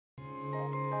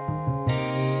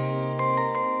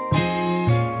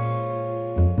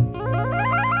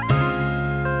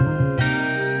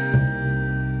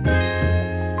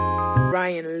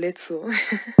Let's go.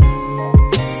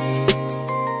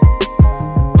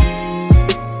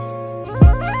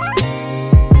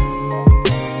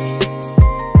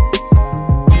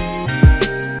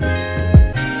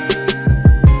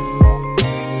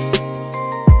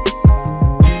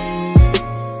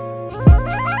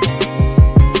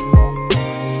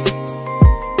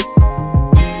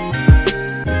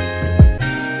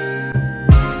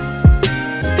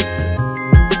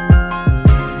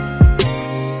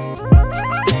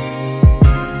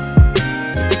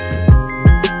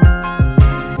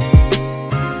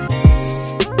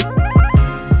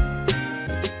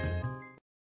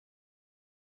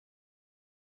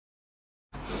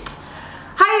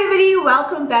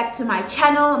 Welcome back to my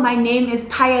channel. My name is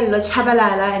Payelo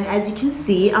Chabalala, and as you can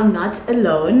see, I'm not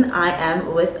alone. I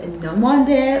am with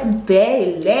Nomonde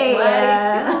Mbele.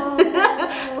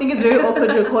 I think it's very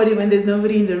awkward recording when there's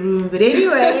nobody in the room, but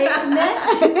anyway.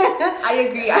 I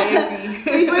agree.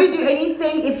 So before you do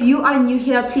anything, if you are new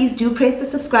here, please do press the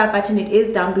subscribe button. It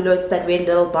is down below. It's that red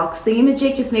little box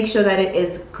thingamajig. Just make sure that it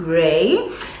is gray.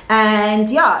 And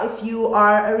yeah, if you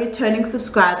are a returning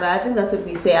subscriber, I think that's what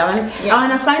we say. I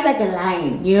want to find like a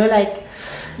line, you know, like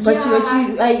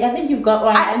I think you've got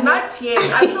one. Not yet.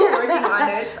 I'm still working on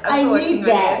it. I need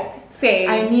that. Same.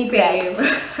 I need that.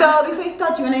 So before you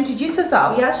start, do you want to introduce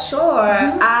yourself? Yeah,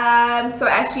 sure. So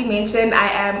as she mentioned, I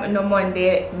am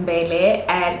Nomonde Mbele,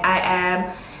 and I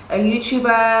am a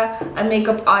YouTuber, a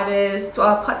makeup artist,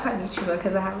 or a part-time YouTuber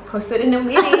because I haven't posted in a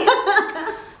minute.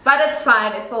 But it's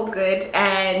fine, it's all good,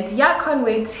 and yeah, I can't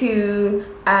wait to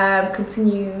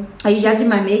continue. Are you judging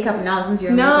my makeup now since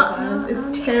you're makeup artist?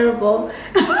 It's terrible.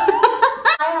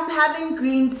 I am having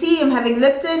green tea, I'm having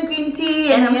Lipton green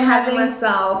tea, and I'm having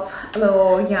myself a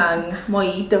little young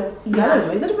mojito.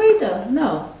 Yeah. Is it a mojito?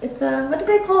 No, it's a, what do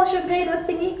they call champagne with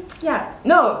thingy? Yeah,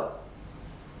 no.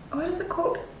 What is it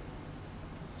called?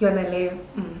 Yonale.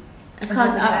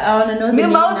 I want to know the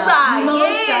Mimosa.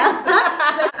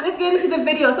 Yes. Let's get into the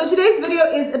video. So today's video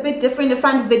is a bit different, a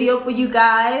fun video for you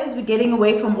guys. We're getting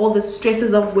away from all the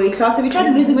stresses of weight loss. Have you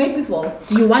tried losing weight before?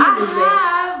 Do you want to lose weight?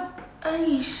 I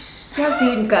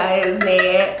have. Guys,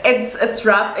 it's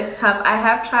rough, it's tough. I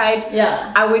have tried.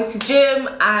 Yeah. I went to gym.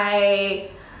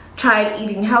 I tried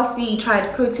eating healthy,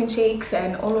 tried protein shakes,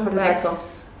 and all of that.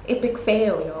 Epic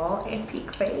fail, y'all.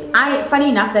 Epic fail. Funny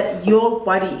enough that your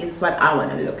body is what I want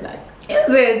to look like. Is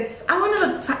it? I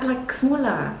want to look like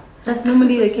smaller. That's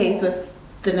normally the case with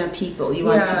thinner people. You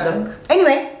want to look.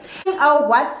 Anyway,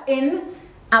 what's in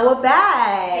our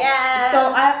bag? Yes.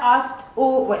 So I asked.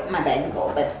 Oh wait, my bag is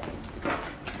all but.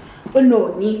 Oh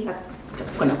no, I'm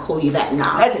gonna call you that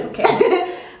now. That's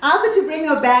okay. I asked her to bring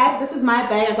her bag. This is my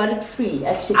bag. I got it free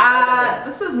actually.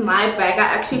 This is my bag. I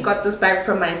actually got this bag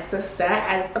from my sister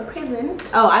as a present.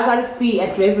 Oh, I got it free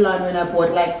at Revlon when I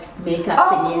bought like makeup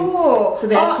thingies. Cool. So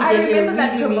they actually gave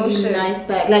me a really nice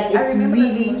bag. Like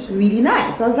it's really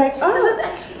nice. I was like, oh, this is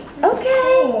actually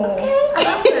okay. I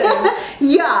love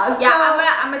this. Yeah. So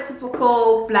I'm a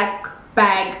typical black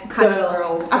bag kind of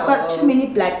girl. So I've got too many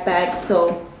black bags,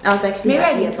 so I was actually maybe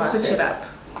I need to switch this. it up.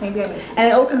 Maybe I need to. And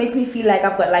it also makes me feel like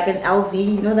I've got like an LV,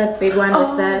 you know that big one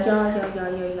with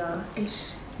the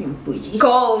Ish. bougie.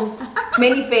 Goals.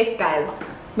 Manifest, guys.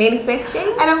 Manifesting.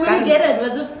 And I'm gonna get it.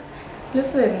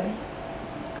 Listen.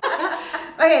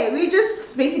 Okay, we're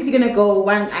just basically gonna go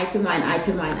one item.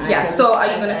 Yeah. So are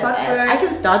you gonna start first? I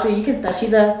can start, or you can start.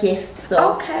 You're the guest.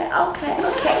 So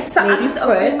Okay. So I'm just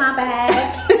opening my bag,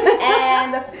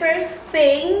 and the first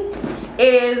thing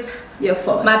is your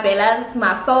phone. My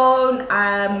phone.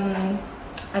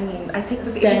 I mean, I take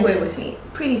this everywhere with me.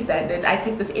 Pretty standard. I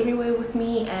take this everywhere with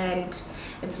me, and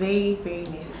it's very, very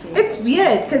necessary. It's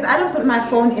weird because I don't put my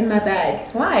phone in my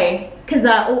bag. Why? Because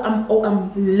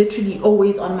I'm literally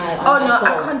always on my phone.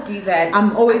 I can't do that.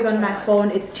 I'm always on my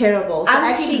phone. It's terrible. So I'm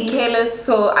actually pretty careless,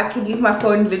 so I can leave my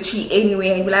phone literally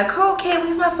anywhere and be like, oh, okay,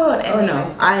 where's my phone? And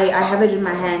I have it in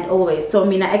my hand always. So I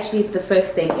mean, actually the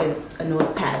first thing is a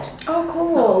notepad. Oh,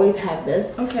 cool. I always have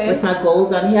this with my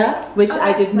goals on here, which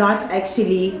I did not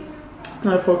actually. It's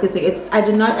not a focusing. I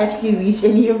did not actually reach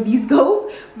any of these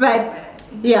goals, but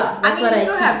yeah, that's what I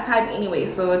still have time anyway,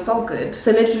 so it's all good.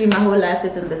 So literally my whole life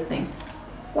is in this thing.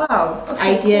 Wow.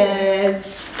 Okay, ideas,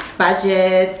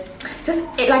 budgets, just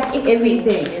like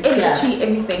everything. Literally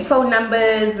everything. Phone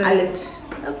numbers.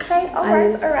 Okay,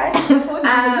 alright.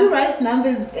 Who writes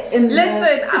numbers in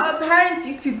Listen, our parents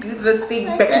used to do this thing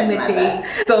back in the day.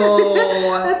 So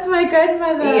that's my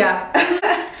grandmother. Yeah.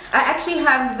 I actually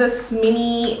have this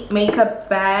mini makeup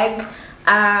bag.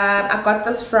 I got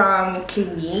this from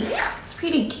Clinique. It's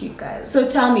pretty cute, guys. So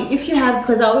tell me, if you have,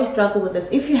 because I always struggle with this,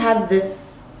 if you have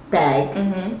this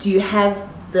bag, do you have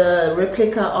the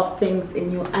replica of things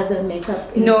in your other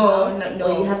makeup in No, your house? no.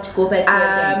 Or you have to go back to it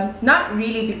again? Not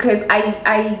really, because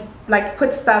I like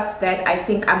put stuff that I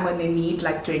think I'm gonna need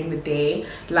like during the day.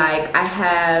 Like I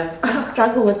have I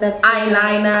struggle with that.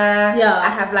 eyeliner. Yeah. I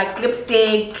have like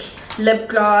lipstick, lip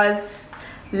gloss,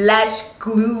 lash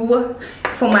glue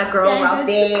for my girls out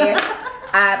there.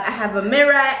 I have a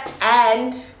mirror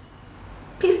and,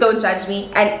 please don't judge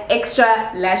me, and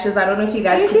extra lashes. I don't know if you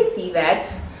guys can see that.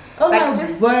 Oh like, my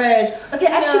just word. Okay,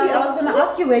 actually, know. I was gonna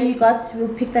ask you where you got.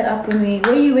 We'll pick that up when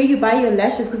where you buy your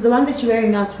lashes, because the one that you're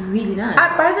wearing now is really nice.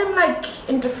 I buy them like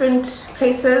in different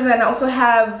places, and I also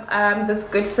have this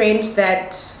good friend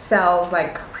that sells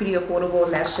like pretty affordable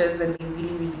lashes, and they're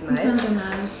really nice. So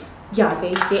nice. Yeah,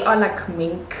 they are like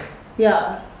mink.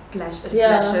 Yeah.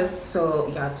 Lashes,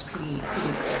 so yeah, it's pretty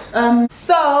good.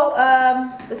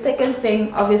 The second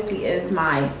thing obviously is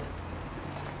my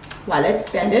wallet,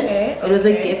 standard. It was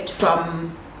a gift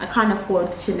from, I can't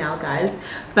afford Chanel, guys,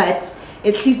 but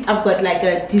at least I've got like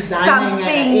a designing.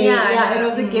 Yeah, it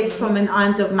was a gift from an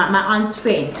aunt of my aunt's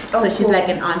friend. So she's like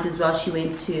an aunt as well. She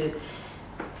went to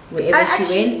wherever she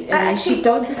went, and then she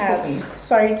don't have.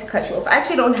 Sorry to cut you off. I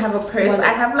actually don't have a purse.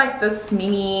 I have like this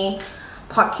mini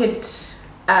pocket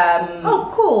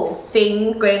cool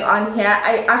thing going on here.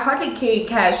 I hardly carry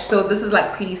cash, so this is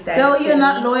like pretty standard. Girl, you're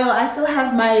not loyal. I still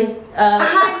have my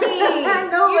honey.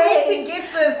 No you way. need to get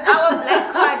this. Our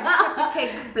black card.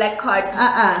 Take black card.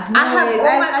 No I have ways.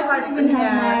 all my I cards still in even here.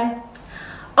 have my.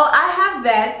 Oh, I have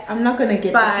that. I'm not gonna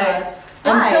get the card.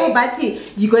 Why? Until Bati,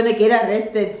 you're gonna get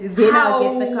arrested. Then I'll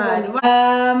get the card.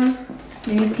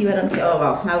 Let me see what I'm saying. Oh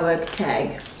well, my work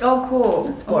tag. Oh cool.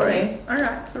 It's boring. Okay.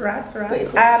 Alright.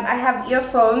 Cool. I have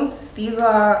earphones. These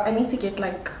are, I need to get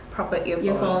like proper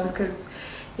earphones because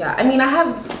yeah, I mean I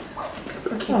have.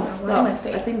 Okay, what am I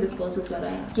saying? I think this goes with what I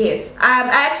have. Yes. I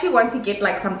actually want to get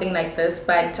like something like this,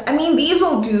 but I mean these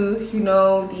will do. You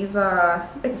know, these are,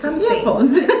 it's something.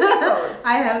 Earphones. Earphones.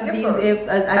 I have Earphones. these.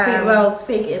 I think well, it's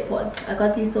fake AirPods. I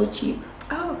got these so cheap.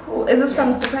 Oh cool. Is this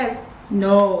from Mr. Price?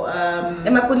 No.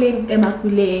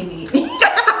 Emakuleni.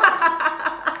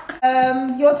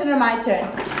 Your turn or my turn?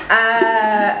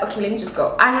 Okay, let me just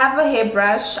go. I have a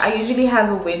hairbrush. I usually have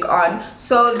a wig on,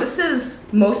 so this is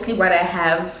mostly what I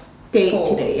have day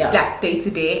to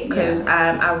day because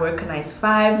I work a 9 to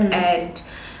 5 and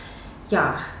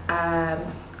yeah,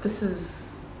 this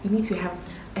is, you need to have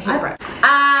a hairbrush.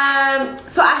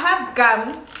 So I have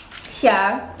gum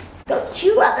here. Don't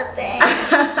chew other things.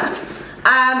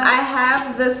 I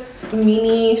have this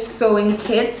mini sewing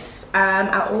kit.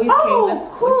 I always carry this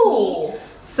with me.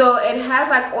 So it has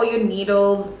like all your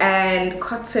needles and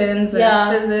cottons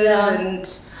and scissors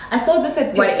and I saw this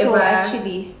at Pip Store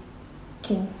actually.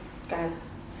 Can you guys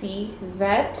see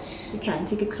that? You can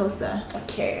take it closer.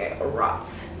 Okay,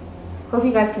 right. Hope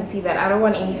you guys can see that. I don't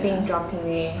want anything dropping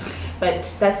there, but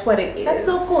that's what it is. That's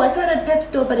so cool. I saw it at Pep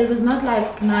Store, but it was not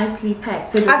like nicely packed.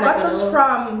 So I got this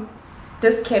from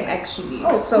Dischem actually.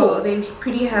 Oh, so cool. they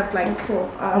pretty have like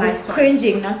cool. I was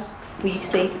cringing not for you to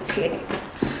say click.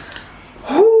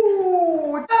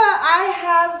 I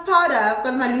have powder. I've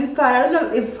got my loose powder. I don't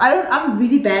know if I'm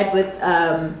really bad with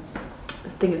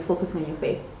this thing is focusing on your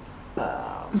face.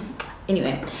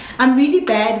 Anyway, I'm really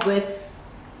bad with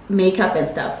makeup and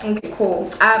stuff. Okay, cool.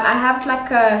 I have like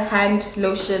a hand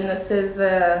lotion. This is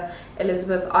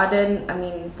Elizabeth Arden. I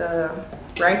mean the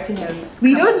writing is.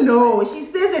 We don't know. She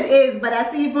says it is, but I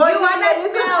see. Boy, you wanna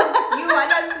smell? You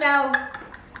wanna smell?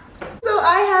 So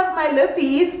I have my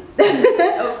lippies.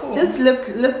 Oh, cool. Just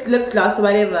lip gloss or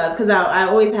whatever, because I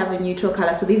always have a neutral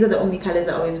color. So these are the only colors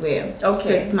I always wear. Okay. So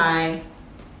it's my.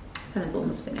 This one is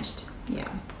almost finished. Yeah.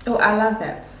 Oh, I love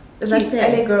that. It's like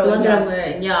LA Girl. The one that I'm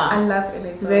wearing. Yeah. I love LA Girl.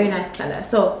 It's a very nice color.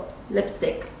 So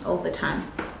lipstick all the time.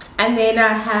 And then I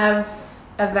have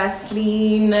a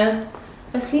Vaseline.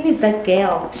 Vaseline is that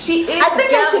girl. She is. I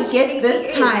think I should get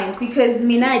this kind because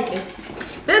Minaki.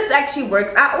 This actually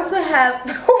works. I also have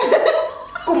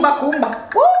Kumba Kumba.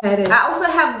 I also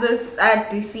have this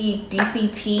DCT.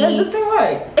 Does this thing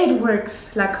work? It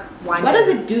works like one. What does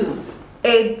it do?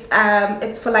 It's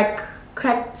for like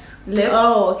cracked lips.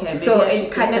 Oh, okay. Maybe so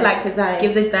it kind of like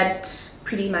gives it that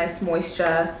pretty nice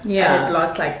moisture. Yeah. And it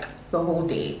lasts like the whole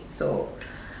day. So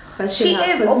she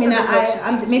is also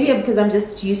maybe because I'm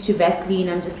just used to Vaseline.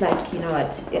 I'm just like, you know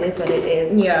what, it is what it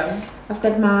is. Yeah. I've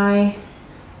got my.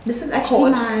 This is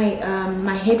actually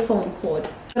my headphone cord.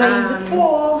 What I use it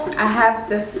for? I have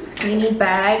this mini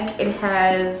bag. It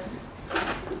has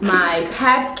my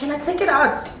pad. Can I take it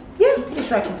out? Yeah. I'm pretty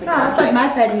sure I can take it I've out. got my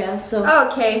pad here. So.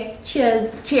 Oh, okay.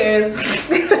 Cheers. Cheers.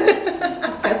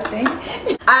 Disgusting.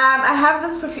 I have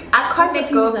this perfume. I can't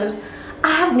let go of this.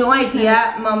 I have no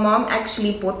idea. My mom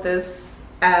actually bought this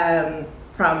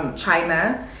from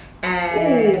China,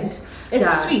 and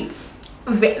it's sweet.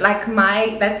 That's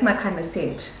my kind of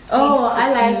scent. Sweet,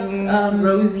 I perfume, like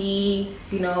rosy,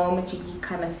 you know, majiggy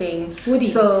kind of thing. Woody.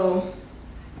 So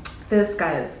this,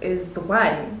 guys, is the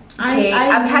one. Okay,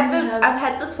 I've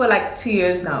had this for like 2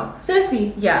 years now.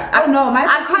 Seriously? Yeah. I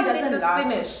can't let this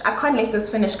finish. I can't let this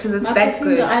finish because it's that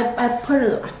good. I put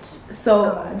a lot.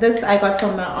 So this I got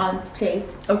from my aunt's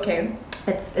place. Okay.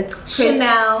 It's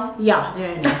Chanel. Yeah,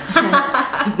 no.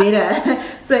 Better.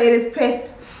 So it is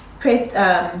pressed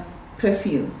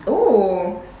perfume.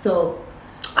 Oh. So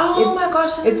my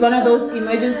gosh, it's one of those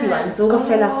emergency ones.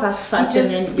 Overfella fast and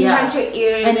then behind your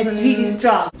ears, and it's really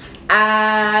strong.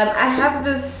 I have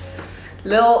this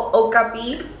little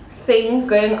okapi thing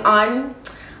going on.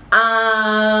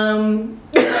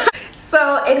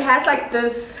 So it has like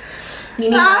this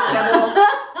mini vegetable.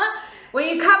 When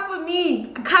you come for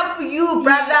me, I come for you,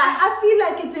 brother. I feel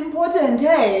like it's important,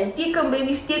 hey. Stick 'em,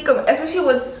 baby, stick 'em. Especially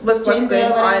with what's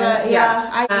going on.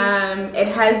 It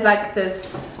has like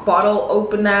this bottle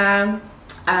opener.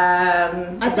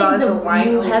 I think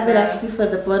you have it actually for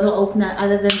the bottle opener,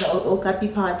 other than the okapi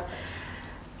part.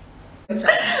 And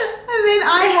then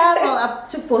I have, I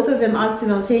took both of them out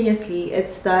simultaneously.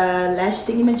 It's the lash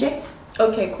thingamajig.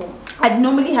 Okay, cool. I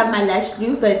normally have my lash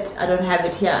glue, but I don't have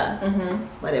it here.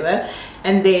 Whatever.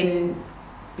 And then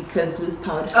because loose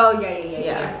powder. Oh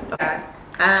yeah.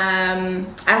 I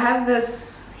have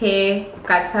this hair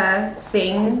gutter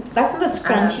thing. That's not a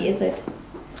scrunchie, is it?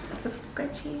 It's a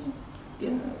scrunchie.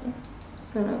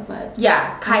 Sort of, but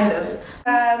yeah, kind of.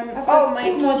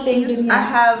 My more things in here. I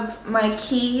have my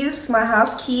keys, my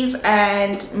house keys,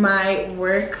 and my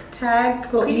work tag.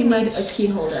 Well, you need a key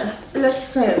holder.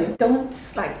 Listen, don't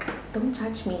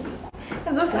judge me.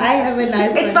 As if I have a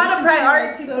nice It's not a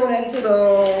priority for me,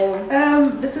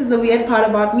 so this is the weird part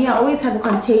about me. I always have a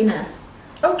container.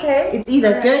 Okay. It's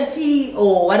either dirty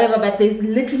or whatever, but there's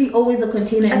literally always a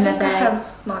container in that bag. I have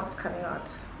snots coming out.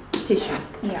 Tissue.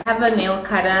 Yeah. I have a nail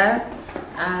cutter.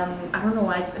 I don't know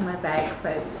why it's in my bag,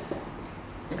 but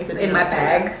it's in my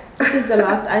bag. This is the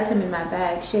last item in my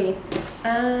bag. Shades.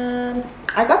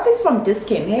 I got this from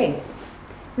Discount. Hey,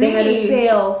 they had a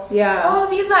sale. Yeah. Oh,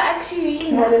 these are actually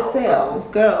really had a sale,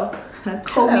 girl.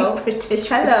 Call me British.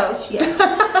 Hello.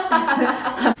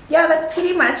 Yeah. Yeah, that's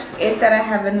pretty much it that I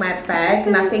have in my bag.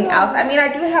 Nothing else. I mean, I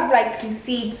do have like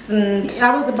receipts and.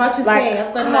 I was about to say,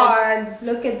 I've got cards.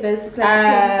 Look at this. It's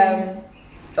like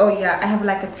oh yeah, I have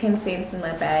like a 10 cents in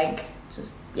my bag.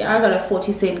 Just yeah. I got a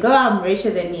 40-cent. Girl, I'm richer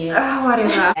than you. Oh,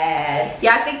 whatever.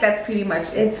 Yeah, I think that's pretty much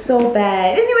it. It's so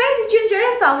bad. Anyway, did you enjoy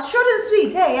yourself? Short and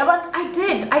sweet. Hey, I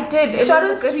did. It short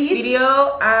was and a good sweet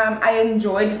video. I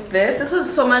enjoyed this. This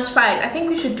was so much fun. I think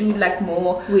we should do like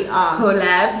more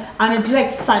collabs. I'm gonna do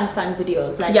like fun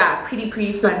videos. Like pretty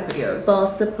fun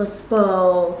videos.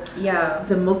 Spill. Yeah.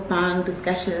 The mukbang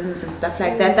discussions and stuff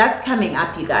like that. That's coming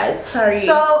up, you guys. Sorry.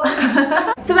 So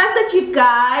so that's it, you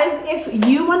guys. If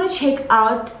you want to check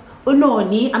out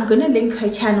Unoni, I'm gonna link her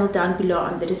channel down below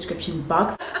on the description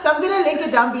box. So I'm gonna link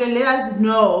it down below. Let us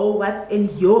know what's in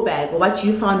your bag or what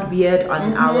you found weird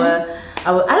on our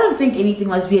I don't think anything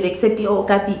was weird except the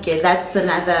okapike. That's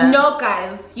another. No,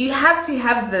 guys, you have to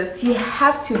have this. You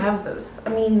have to have this. I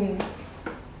mean,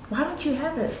 why don't you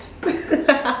have it?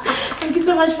 Thank you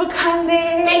so much for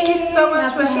coming. Thank you so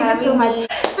much for having me.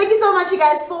 Thank you so much, you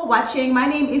guys, for watching. My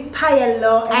name is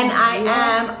Payelo and I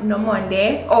am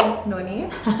Nomonde. Oh, Noni.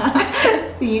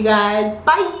 See you guys.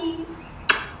 Bye.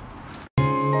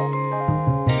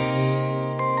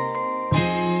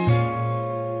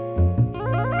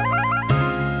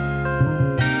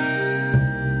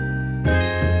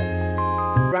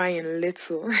 Ryan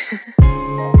Little.